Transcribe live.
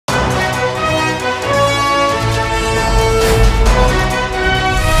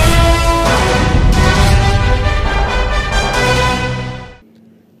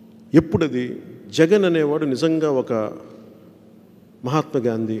ఎప్పుడది జగన్ అనేవాడు నిజంగా ఒక మహాత్మా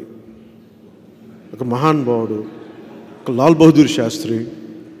గాంధీ, ఒక మహానుభావుడు, ఒక లాల్ బహదూర్ శాస్త్రి,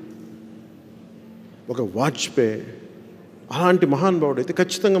 ఒక వాజ్పేయి అలాంటి మహానుభావుడు అయితే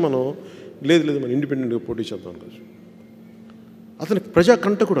ఖచ్చితంగా మనం లేదు మనం ఇండిపెండెంట్గా పోటీ చేద్దాం కాదు. అతనికి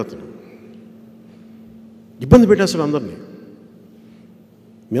ప్రజాకంటకుడు, అతను ఇబ్బంది పెట్టేస్తాడు అందరినీ.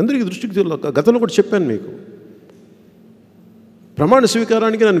 మీ అందరికీ దృష్టికి గతంలో కూడా చెప్పాను, మీకు ప్రమాణ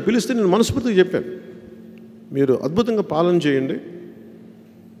స్వీకారానికి నన్ను పిలిస్తే నేను మనస్ఫూర్తిగా చెప్పాను, మీరు అద్భుతంగా పాలన చేయండి,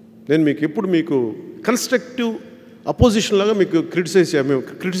 నేను మీకు ఎప్పుడు మీకు కన్స్ట్రక్టివ్ అపోజిషన్ లాగా మీకు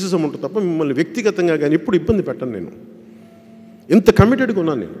క్రిటిసిజం ఉంటుంది తప్ప మిమ్మల్ని వ్యక్తిగతంగా కానీ ఎప్పుడు ఇబ్బంది పెట్టను. నేను ఎంత కమిటెడ్గా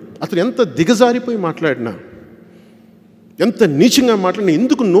ఉన్నాను. నేను అతను ఎంత దిగజారిపోయి మాట్లాడినా, ఎంత నీచంగా మాట్లాడినా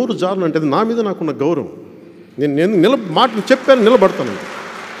ఎందుకు నోరు జారును అంటే అది నా మీద నాకున్న గౌరవం. నేను మాటలు చెప్పాను, నిలబడతాను.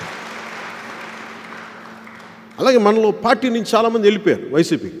 అలాగే మనలో పార్టీ నుంచి చాలామంది వెళ్ళిపోయారు,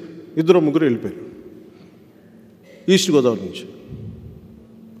 వైసీపీకి 2-3 వెళ్ళిపోయారు ఈస్ట్ గోదావరి నుంచి.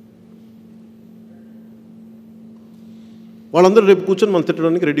 వాళ్ళందరూ రేపు కూర్చొని మనం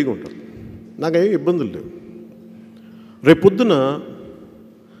తిట్టడానికి రెడీగా ఉంటారు. నాకేం ఇబ్బందులు లేవు. రేపు పొద్దున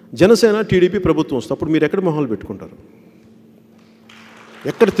జనసేన టీడీపీ ప్రభుత్వం వస్తుంది, అప్పుడు మీరు ఎక్కడ మొహాలు పెట్టుకుంటారు,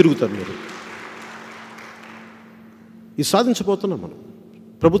 ఎక్కడ తిరుగుతారు మీరు? ఇది సాధించబోతున్నాం, మనం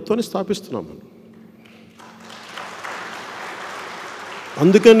ప్రభుత్వాన్ని స్థాపిస్తున్నాం. మనం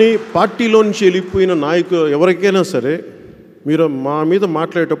అందుకని పార్టీలో నుంచి వెళ్ళిపోయిన నాయకులు ఎవరికైనా సరే మీరు మా మీద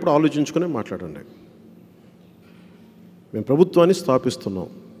మాట్లాడేటప్పుడు ఆలోచించుకునే మాట్లాడండి. మేము ప్రభుత్వాన్ని స్థాపిస్తున్నాం.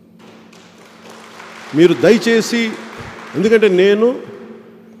 మీరు దయచేసి, ఎందుకంటే నేను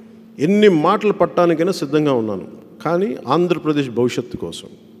ఎన్ని మాటలు పట్టడానికైనా సిద్ధంగా ఉన్నాను, కానీ ఆంధ్రప్రదేశ్ భవిష్యత్తు కోసం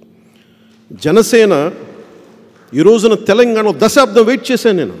జనసేన ఈ రోజున తెలంగాణ దశాబ్దం వెయిట్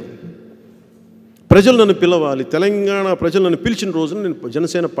చేశాను. నేను ప్రజలు నన్ను పిలవాలి, తెలంగాణ ప్రజలు నన్ను పిలిచిన రోజున నేను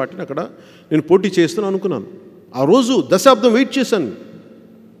జనసేన పార్టీని అక్కడ నేను పోటీ చేస్తాను అనుకున్నాను. ఆ రోజు దశాబ్దం వెయిట్ చేశాను.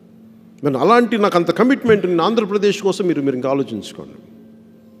 నేను అలాంటి నాకు అంత కమిట్మెంట్ నేను ఆంధ్రప్రదేశ్ కోసం మీరు ఇంకా ఆలోచించుకోండి.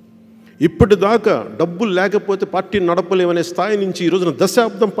 ఇప్పటిదాకా డబ్బులు లేకపోతే పార్టీని నడపలేమనే స్థాయి నుంచి ఈ రోజున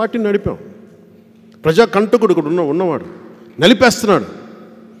దశాబ్దం పార్టీని నడిపాం. ప్రజాకంటకుడు ఇక్కడ ఉన్నవాడు నలిపేస్తున్నాడు,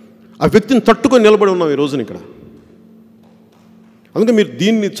 ఆ వ్యక్తిని తట్టుకొని నిలబడి ఉన్నాం ఈ రోజున ఇక్కడ. అందుకే మీరు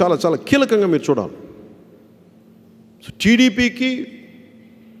దీన్ని చాలా చాలా కీలకంగా మీరు చూడాలి. సో టీడీపీకి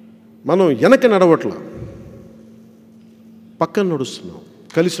మనం వెనక నడవట్ల, పక్కన నడుస్తున్నాం,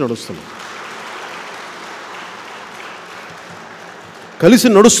 కలిసి నడుస్తున్నాం. కలిసి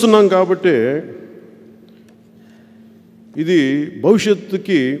నడుస్తున్నాం కాబట్టి ఇది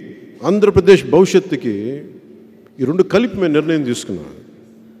భవిష్యత్తుకి, ఆంధ్రప్రదేశ్ భవిష్యత్తుకి ఈ రెండు కలిపి మేము నిర్ణయం తీసుకున్నాం.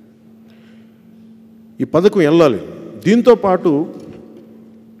 ఈ పథకం వెళ్ళాలి. దీంతో పాటు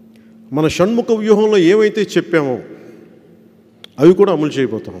మన షణ్ముఖ వ్యూహంలో ఏమైతే చెప్పామో అవి కూడా అమలు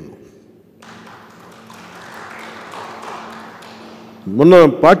చేయబోతా ఉన్నాం. మొన్న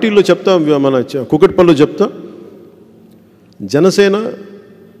పార్టీలో చెప్తా, మన కుకట్పల్లిలో చెప్తా, జనసేన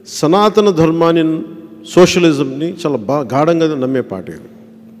సనాతన ధర్మాన్ని, సోషలిజంని చాలా గాఢంగా నమ్మే పార్టీ.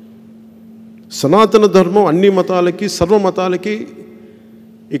 సనాతన ధర్మం అన్ని మతాలకి, సర్వ మతాలకి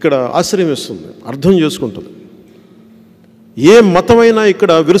ఇక్కడ ఆశ్రయం ఇస్తుంది, అర్థం చేసుకుంటుంది. ఏ మతమైనా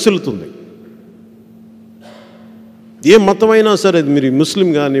ఇక్కడ విరుసులుతుంది. ఏ మతమైనా సరే, మీరు ముస్లిం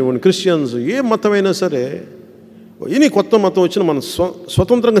కానివ్వండి, క్రిస్టియన్స్, ఏ మతమైనా సరే, ఎనీ కొత్త మతం వచ్చినా మనం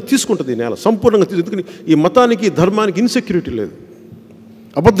స్వతంత్రంగా తీసుకుంటుంది. ఈ నేల సంపూర్ణంగా తీసుకుని ఈ మతానికి, ధర్మానికి ఇన్సెక్యూరిటీ లేదు,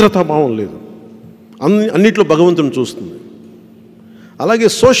 అభద్రతాభావం లేదు, అన్నిట్లో భగవంతుని చూస్తుంది. అలాగే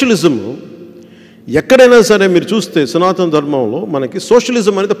సోషలిజం ఎక్కడైనా సరే మీరు చూస్తే సనాతన ధర్మంలో మనకి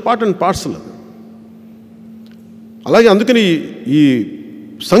సోషలిజం అనేది పార్ట్ అండ్ పార్సల్. అలాగే అందుకని ఈ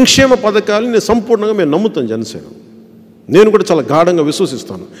సంక్షేమ పథకాలని నేను సంపూర్ణంగా మేము నమ్ముతాను. జనసేన నేను కూడా చాలా గాఢంగా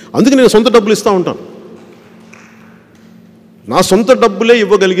విశ్వసిస్తాను. అందుకే నేను సొంత డబ్బులు ఇస్తూ ఉంటాను. నా సొంత డబ్బులే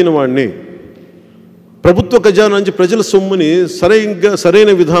ఇవ్వగలిగిన వాడిని ప్రభుత్వ ఖజానా నుంచి ప్రజల సొమ్ముని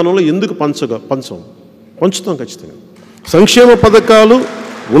సరైన విధానంలో ఎందుకు పంచుతాం ఖచ్చితంగా. సంక్షేమ పథకాలు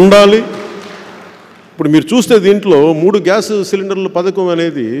ఉండాలి. ఇప్పుడు మీరు చూస్తే దీంట్లో 3 గ్యాస్ సిలిండర్ల పథకం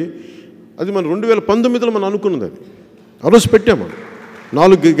అనేది అది మన 2019లో మనం అనుకున్నది. అది ఆ రోజు పెట్టాము,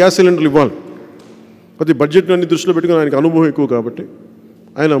 4 గ్యాస్ సిలిండర్లు ఇవ్వాలి. అది బడ్జెట్ అన్ని దృష్టిలో పెట్టుకుని ఆయనకి అనుభవం ఎక్కువ కాబట్టి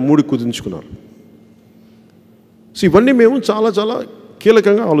ఆయన 3 కుదించుకున్నారు. సో ఇవన్నీ మేము చాలా చాలా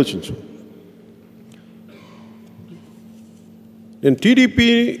కీలకంగా ఆలోచించాం. నేను టీడీపీ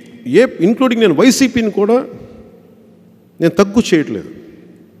ఇంక్లూడింగ్ నేను వైసీపీని కూడా నేను తగ్గు చేయట్లేదు.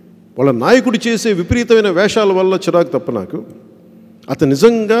 వాళ్ళ నాయకుడు చేసే విపరీతమైన వేషాల వల్ల చిరాకు తప్ప నాకు, అతను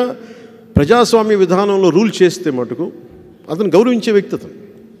నిజంగా ప్రజాస్వామ్య విధానంలో రూల్ చేస్తే మటుకు అతను గౌరవించే వ్యక్తి అతను.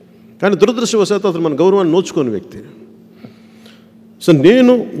 కానీ దురదృష్టవశాత్తు అతను మన గౌరవాన్ని నోచుకోని వ్యక్తి. సో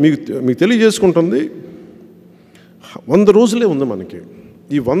నేను మీకు తెలియజేసుకుంటుంది 100 రోజులే ఉంది మనకి.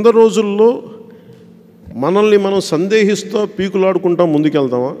 ఈ 100 రోజుల్లో మనల్ని మనం సందేహిస్తూ పీకులాడుకుంటాం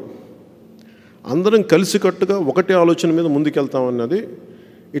ముందుకెళ్తామా, అందరం కలిసికట్టుగా ఒకటే ఆలోచన మీద ముందుకెళ్తామన్నది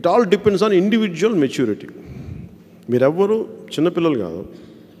it all depends on individual maturity. మీరెవ్వరూ చిన్నపిల్లలు కాదు.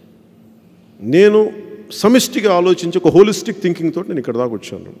 నేను సమిష్టిగా ఆలోచించి ఒక హోలిస్టిక్ థింకింగ్ తోటి నేను ఇక్కడ దాకా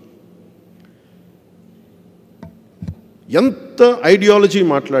వచ్చాను. ఎంత ఐడియాలజీ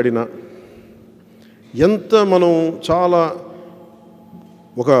మాట్లాడినా, ఎంత మనం చాలా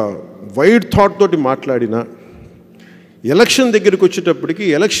ఒక వైడ్ థాట్ తోటి మాట్లాడినా, ఎలక్షన్ దగ్గరికి వచ్చేటప్పటికి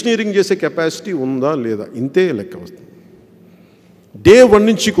ఎలక్షనీరింగ్ చేసే కెపాసిటీ ఉందా లేదా ఇంతే లెక్క వస్తుంది. డే 1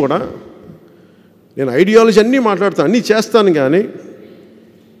 నుంచి కూడా నేను ఐడియాలజీ అన్నీ మాట్లాడతాను, అన్నీ చేస్తాను, కానీ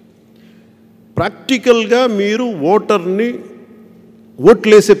ప్రాక్టికల్గా మీరు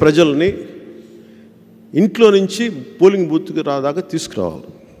ఓట్లేసే ప్రజల్ని ఇంట్లో నుంచి పోలింగ్ బూత్కి రాదాకా తీసుకురావాలి.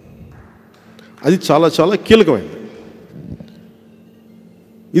 అది చాలా చాలా కీలకమైనది.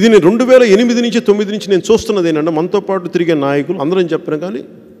 ఇది నేను 2008 నుంచి 2009 నుంచి నేను చూస్తున్నది ఏంటంటే, మనతో పాటు తిరిగే నాయకులు అందరం చెప్పిన కానీ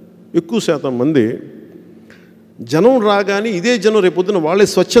ఎక్కువ శాతం మంది జనం రాగానే ఇదే జనం రేపొద్దున వాళ్ళే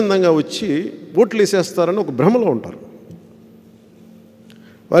స్వచ్ఛందంగా వచ్చి ఓట్లు వేసేస్తారని ఒక భ్రమలో ఉంటారు.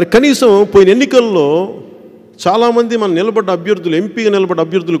 వారి కనీసం పోయిన ఎన్నికల్లో చాలామంది మన నిలబడ్డ అభ్యర్థులు, ఎంపీగా నిలబడ్డ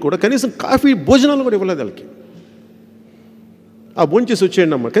అభ్యర్థులు కూడా కనీసం కాఫీ భోజనాలు కూడా ఇవ్వలేదు వాళ్ళకి. భోంచేసి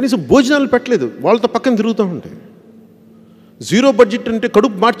వచ్చేయండి అమ్మ, కనీసం భోజనాలు పెట్టలేదు, వాళ్ళతో పక్కన తిరుగుతూ ఉంటాయి. 0 బడ్జెట్ అంటే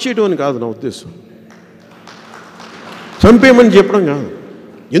కడుపు మార్చేయడం అని కాదు నా ఉద్దేశం, చంపేయమని చెప్పడం కాదు.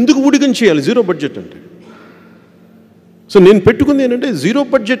 ఎందుకు ఊడిగం చేయాలి 0 బడ్జెట్ అంటే? సో నేను పెట్టుకుంది ఏంటంటే, 0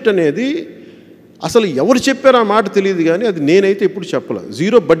 బడ్జెట్ అనేది అసలు ఎవరు చెప్పారో ఆ మాట తెలియదు, కానీ అది నేనైతే ఎప్పుడు చెప్పలే.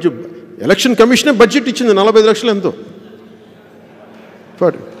 0 బడ్జెట్, ఎలక్షన్ కమిషనే బడ్జెట్ ఇచ్చింది 45 లక్షలు ఎంతో.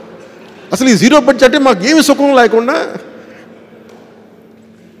 అసలు ఈ 0 బడ్జెట్ అంటే మాకు ఏమి సుఖం లేకుండా.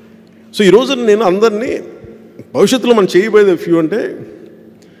 సో ఈరోజు నేను అందరినీ భవిష్యత్తులో మనం చేయబోయేది ఫ్యూ అంటే,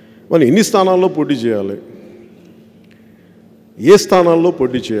 మనం ఎన్ని స్థానాల్లో పోటీ చేయాలి, ఏ స్థానాల్లో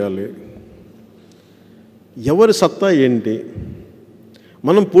పోటీ చేయాలి, ఎవరి సత్తా ఏంటి,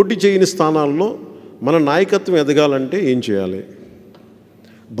 మనం పోటీ చేయని స్థానాల్లో మన నాయకత్వం ఎదగాలంటే ఏం చేయాలి,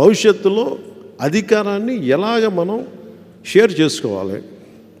 భవిష్యత్తులో అధికారాన్ని ఎలాగ మనం షేర్ చేసుకోవాలి.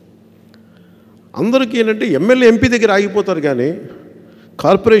 అందరికీ ఏంటంటే ఎమ్మెల్యే ఎంపీ దగ్గర ఆగిపోతారు, కానీ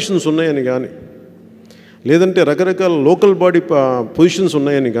కార్పొరేషన్స్ ఉన్నాయని కానీ, లేదంటే రకరకాల లోకల్ బాడీ పొజిషన్స్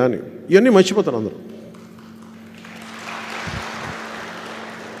ఉన్నాయని కానీ ఇవన్నీ మర్చిపోతారు అందరూ.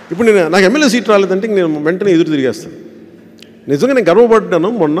 ఇప్పుడు నాకు ఎమ్మెల్యే సీట్ రాలేదంటే నేను వెంటనే ఎదురు తిరిగేస్తాను. నిజంగా నేను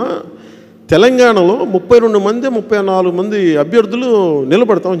గర్వపడ్డాను. మొన్న తెలంగాణలో 32 మంది 34 మంది అభ్యర్థులు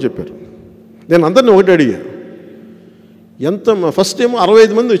నిలబడతామని చెప్పారు. నేను అందరినీ ఒకటి అడిగా, ఎంత ఫస్ట్ ఏమో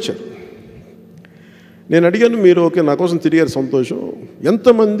 65 మంది వచ్చారు. నేను అడిగాను, మీరు ఓకే నా కోసం తిరిగారు, సంతోషం,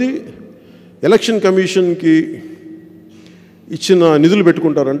 ఎంతమంది ఎలక్షన్ కమిషన్కి ఇచ్చిన నిధులు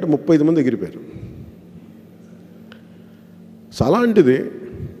పెట్టుకుంటారంటే 35 మంది ఎగిరిపోయారు. అలాంటిది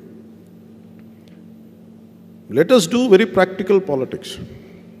let us do very practical politics.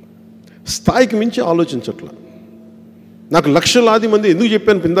 స్థాయికి మించి ఆలోచించట్లా. నాకు లక్షలాది మంది ఎందుకు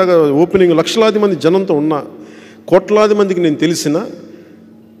చెప్పాను ఇందాక ఓపెనింగ్, లక్షలాది మంది జనంతో ఉన్నా, కోట్లాది మందికి నేను తెలిసిన,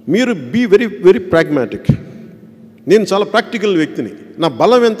 మీరు బీ వెరీ వెరీ ప్రాగ్మాటిక్. నేను చాలా ప్రాక్టికల్ వ్యక్తిని. నా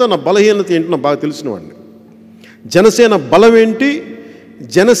బలం ఎంత, నా బలహీనత ఏంటో నాకు బాగా తెలిసిన వాడిని. జనసేన బలం ఏంటి,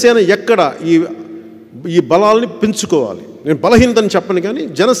 జనసేన ఎక్కడ ఈ బలాల్ని పెంచుకోవాలి. నేను బలహీనతని చెప్పను, కానీ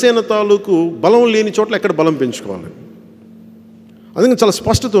జనసేన తాలూకు బలం లేని చోట్ల ఎక్కడ బలం పెంచుకోవాలి, అందుకని చాలా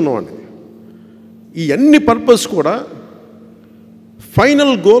స్పష్టత ఉన్నవాడిని. ఈ అన్ని పర్పస్ కూడా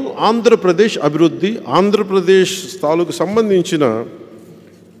ఫైనల్ గోల్ ఆంధ్రప్రదేశ్ అభివృద్ధి, ఆంధ్రప్రదేశ్ తాలూకు సంబంధించిన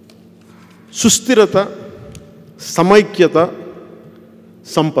సుస్థిరత, సమైక్యత,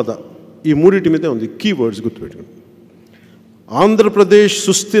 సంపద, ఈ మూడింటి మీదే ఉంది. కీవర్డ్స్ గుర్తుపెట్టుకోండి. ఆంధ్రప్రదేశ్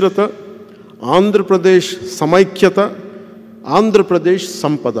సుస్థిరత, ఆంధ్రప్రదేశ్ సమైక్యత, ఆంధ్రప్రదేశ్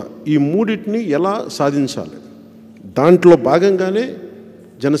సంపద, ఈ మూడింటిని ఎలా సాధించాలి, దాంట్లో భాగంగానే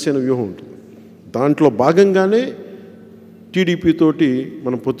జనసేన వ్యూహం ఉంటుంది. దాంట్లో భాగంగానే టీడీపీ తోటి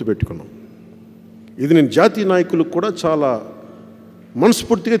మనం పొత్తు పెట్టుకున్నాం. ఇది నేను జాతీయ నాయకులకు కూడా చాలా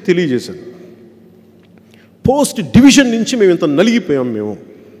మనస్ఫూర్తిగా తెలియజేశాను. పోస్ట్ డివిజన్ నుంచి మేము ఇంత నలిగిపోయాం. మేము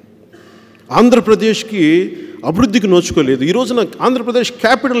ఆంధ్రప్రదేశ్కి అభివృద్ధికి నోచుకోలేదు. ఈరోజు నాకు ఆంధ్రప్రదేశ్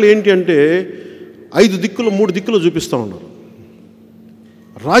క్యాపిటల్ ఏంటి అంటే 5 దిక్కులు 3 దిక్కులు చూపిస్తూ ఉన్నారు.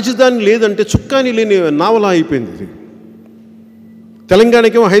 రాజధాని లేదంటే చుక్కాని లేని నావలా అయిపోయింది ఇది.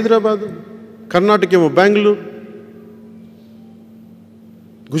 తెలంగాణకేమో హైదరాబాదు, కర్ణాటకేమో బెంగళూరు,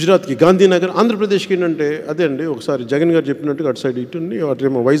 గుజరాత్కి గాంధీనగర్, ఆంధ్రప్రదేశ్కి ఏంటంటే అదే అండి. ఒకసారి జగన్ గారు చెప్పినట్టుగా అటు సైడ్ ఇటుండి,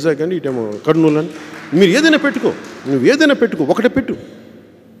 అటేమో వైజాగ్ అని, ఇటేమో కర్నూలు అని. మీరు ఏదైనా పెట్టుకో, నువ్వు ఏదైనా పెట్టుకో, ఒకటే పెట్టు,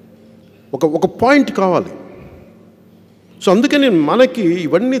 ఒక పాయింట్ కావాలి. సో అందుకని మనకి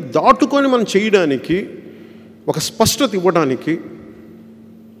ఇవన్నీ దాటుకొని మనం చేయడానికి, ఒక స్పష్టత ఇవ్వడానికి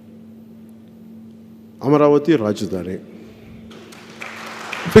అమరావతి రాజధాని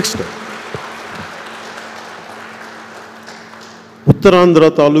ఫిక్స్డ్. ఉత్తరాంధ్ర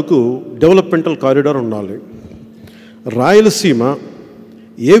తాలూకు డెవలప్మెంటల్ కారిడార్ ఉండాలి. Rayalaseema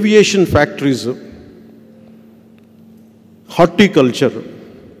aviation factories, horticulture,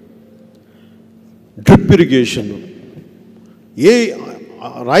 drip irrigation,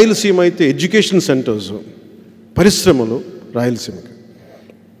 Rayalaseema అయితే ఎడ్యుకేషన్ సెంటర్స్, పరిశ్రమలు రాయలసీమకి.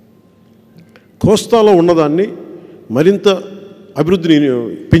 కోస్తాలో ఉన్నదాన్ని మరింత అభివృద్ధిని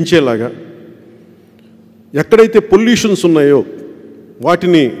పెంచేలాగా, ఎక్కడైతే పొల్యూషన్స్ ఉన్నాయో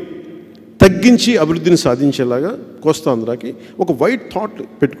వాటిని తగ్గించి అభివృద్ధిని సాధించేలాగా కోస్తాంధ్రకి ఒక వైడ్ థాట్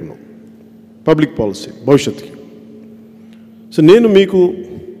పెట్టుకున్నాం, పబ్లిక్ పాలసీ భవిష్యత్తుకి. సో నేను మీకు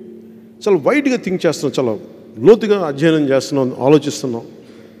చాలా వైడ్గా థింక్ చేస్తున్నాను, చాలా లోతుగా అధ్యయనం చేస్తున్నాం, ఆలోచిస్తున్నాం.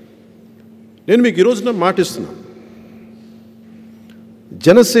 నేను మీకు ఈరోజున మాటిస్తున్నాను,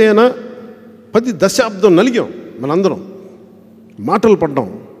 జనసేన 10 దశాబ్దం నలిగాం మనందరం, మాటలు పడ్డాం,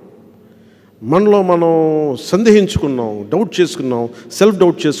 మనలో మనం సందేహించుకున్నాం, డౌట్ చేసుకున్నాం, సెల్ఫ్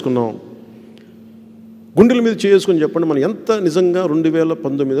డౌట్ చేసుకున్నాం. గుండెల మీద చేసుకుని చెప్పండి, మనం ఎంత నిజంగా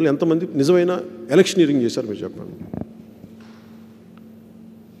 2019లో ఎంతమంది నిజమైన ఎలక్షనీరింగ్ చేశారు మీరు చెప్పండి.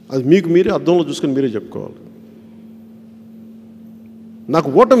 అది మీకు మీరే అద్దంలో చూసుకొని మీరే చెప్పుకోవాలి. నాకు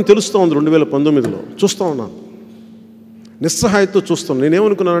ఓటమి తెలుస్తూ ఉంది 2019లో, చూస్తూ ఉన్నాను, నిస్సహాయతో చూస్తాను.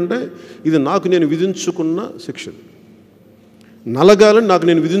 నేనేమనుకున్నానంటే ఇది నాకు నేను విధించుకున్న శిక్ష, నలగాలని నాకు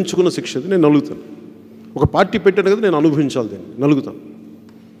నేను విధించుకున్న శిక్ష, నేను నలుగుతాను. ఒక పార్టీ పెట్టాను కదా, నేను అనుభవించాలి, దాన్ని నలుగుతాను.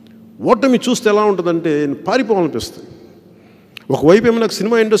 ఓటమి చూస్తే ఎలా ఉంటుందంటే పారిపోవాలనిపిస్తుంది. ఒకవైపు ఏమో నాకు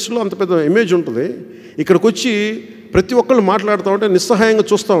సినిమా ఇండస్ట్రీలో అంత పెద్ద ఇమేజ్ ఉంటుంది, ఇక్కడికి వచ్చి ప్రతి ఒక్కళ్ళు మాట్లాడుతూ ఉంటే నిస్సహాయంగా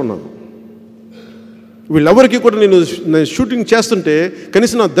చూస్తూ ఉన్నాను. వీళ్ళెవరికి కూడా నేను షూటింగ్ చేస్తుంటే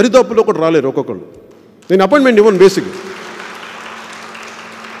కనీసం నా దరిదాపుల్లో కూడా రాలేరు ఒక్కొక్కళ్ళు. నేను అపాయింట్మెంట్ ఇవ్వను బేసిక్గా.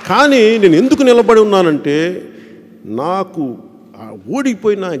 కానీ నేను ఎందుకు నిలబడి ఉన్నానంటే, నాకు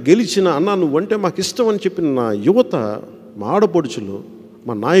ఓడిపోయిన గెలిచిన అన్న నువ్వంటే మాకు ఇష్టం అని చెప్పిన నా యువత, మా ఆడపడుచులు,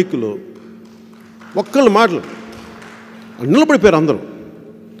 మా నాయకులు ఒక్కళ్ళు మాటలు నిలబడిపోయారు అందరూ.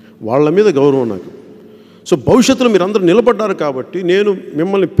 వాళ్ళ మీద గౌరవం నాకు. సో భవిష్యత్తులో మీరు అందరూ నిలబడ్డారు కాబట్టి నేను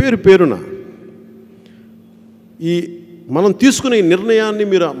మిమ్మల్ని పేరు పేరున ఈ మనం తీసుకునే ఈ నిర్ణయాన్ని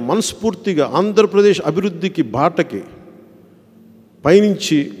మీరు మనస్ఫూర్తిగా ఆంధ్రప్రదేశ్ అభివృద్ధికి బాటకి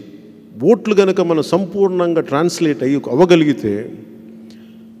పయనించి ఓట్లు కనుక మనం సంపూర్ణంగా ట్రాన్స్లేట్ అవ్వగలిగితే,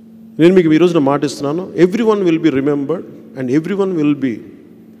 నేను మీకు ఈ రోజున మాటిస్తున్నాను, everyone will be remembered and everyone will be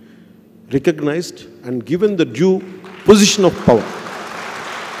recognised and given the due position of power.